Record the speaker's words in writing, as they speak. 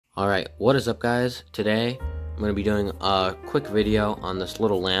Alright, what is up guys? Today I'm going to be doing a quick video on this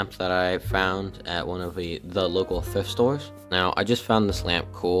little lamp that I found at one of the local thrift stores. Now, I just found this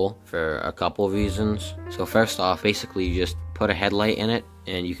lamp cool for a couple of reasons. So first off, basically you just put a headlight in it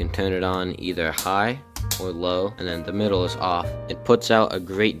and you can turn it on either high or low, and then the middle is off. It puts out a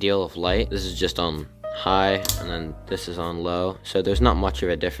great deal of light. This is just on high and then this is on low, so there's not much of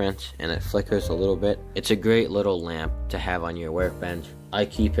a difference and it flickers a little bit. It's a great little lamp to have on your workbench. I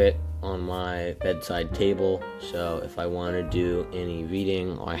keep it on my bedside table, so if I want to do any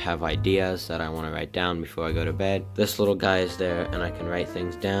reading or I have ideas that I want to write down before I go to bed, this little guy is there and I can write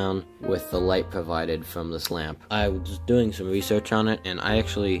things down with the light provided from this lamp. I was doing some research on it and I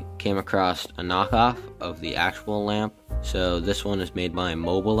actually came across a knockoff of the actual lamp. So this one is made by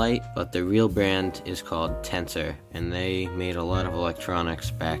Mobilite, but the real brand is called Tensor, and they made a lot of electronics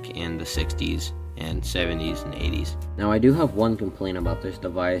back in the 60s and 70s and 80s. Now I do have one complaint about this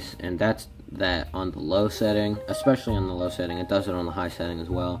device, and that's that on the low setting, especially on the low setting, it does it on the high setting as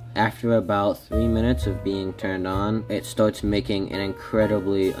well. After about 3 minutes of being turned on, it starts making an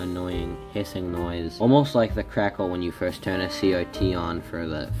incredibly annoying hissing noise, almost like the crackle when you first turn a CRT on for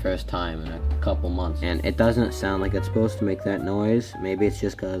the first time in a couple months. And it doesn't sound like it's supposed to make that noise. Maybe it's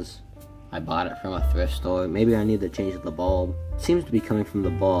just because I bought it from a thrift store. Maybe I need to change the bulb. It seems to be coming from the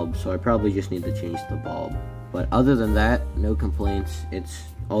bulb, so I probably just need to change the bulb. But other than that, no complaints.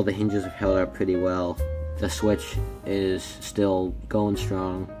 All the hinges have held up pretty well. The switch is still going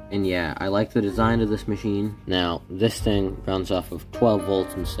strong. And yeah, I like the design of this machine. Now, this thing runs off of 12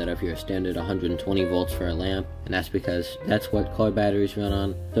 volts instead of your standard 120 volts for a lamp. And that's because that's what car batteries run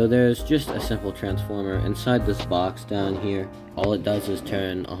on. So there's just a simple transformer inside this box down here. All it does is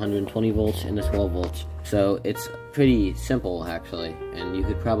turn 120 volts into 12 volts. So it's pretty simple actually, and you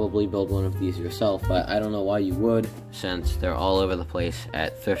could probably build one of these yourself, but I don't know why you would, since they're all over the place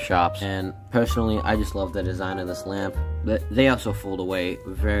at thrift shops. And personally, I just love the design of this lamp. But they also fold away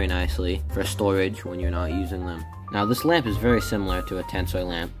very nicely for storage when you're not using them. Now this lamp is very similar to a Tensor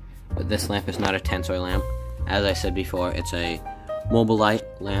lamp, but this lamp is not a Tensor lamp. As I said before, it's a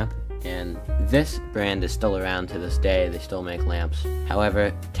Mobilite lamp, and this brand is still around to this day. They still make lamps.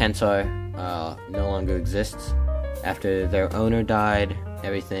 However, Tensor no longer exists. After their owner died,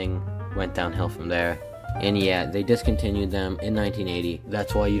 everything went downhill from there. And yeah, they discontinued them in 1980.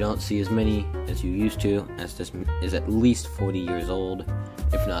 That's why you don't see as many as you used to, as this is at least 40 years old,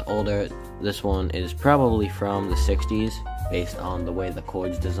 if not older. This one is probably from the 60s, based on the way the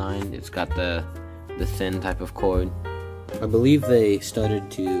cord's designed. It's got the thin type of cord. I believe they started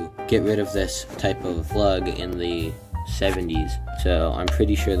to get rid of this type of plug in the 70s, so I'm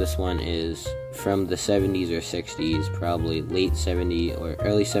pretty sure this one is from the 70s or 60s, probably late 70s or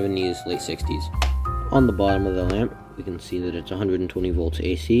early 70s, late 60s. On the bottom of the lamp, we can see that it's 120 volts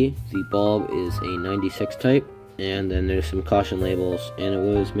AC. The bulb is a 96 type, and then there's some caution labels, and it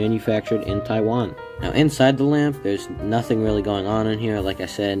was manufactured in Taiwan. Now inside the lamp, there's nothing really going on in here. Like I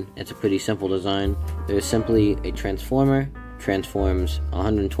said, it's a pretty simple design. There's simply a transformer, transforms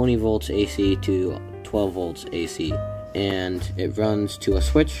 120 volts AC to 12 volts AC, and it runs to a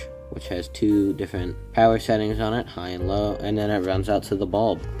switch which has two different power settings on it, high and low, and then it runs out to the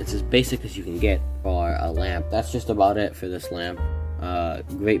bulb. It's as basic as you can get for a lamp. That's just about it for this lamp.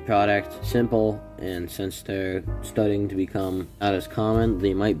 Great product, simple, and since they're starting to become not as common,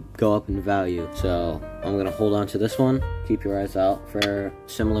 they might go up in value. So I'm gonna hold on to this one. Keep your eyes out for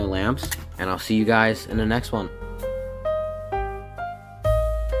similar lamps, and I'll see you guys in the next one.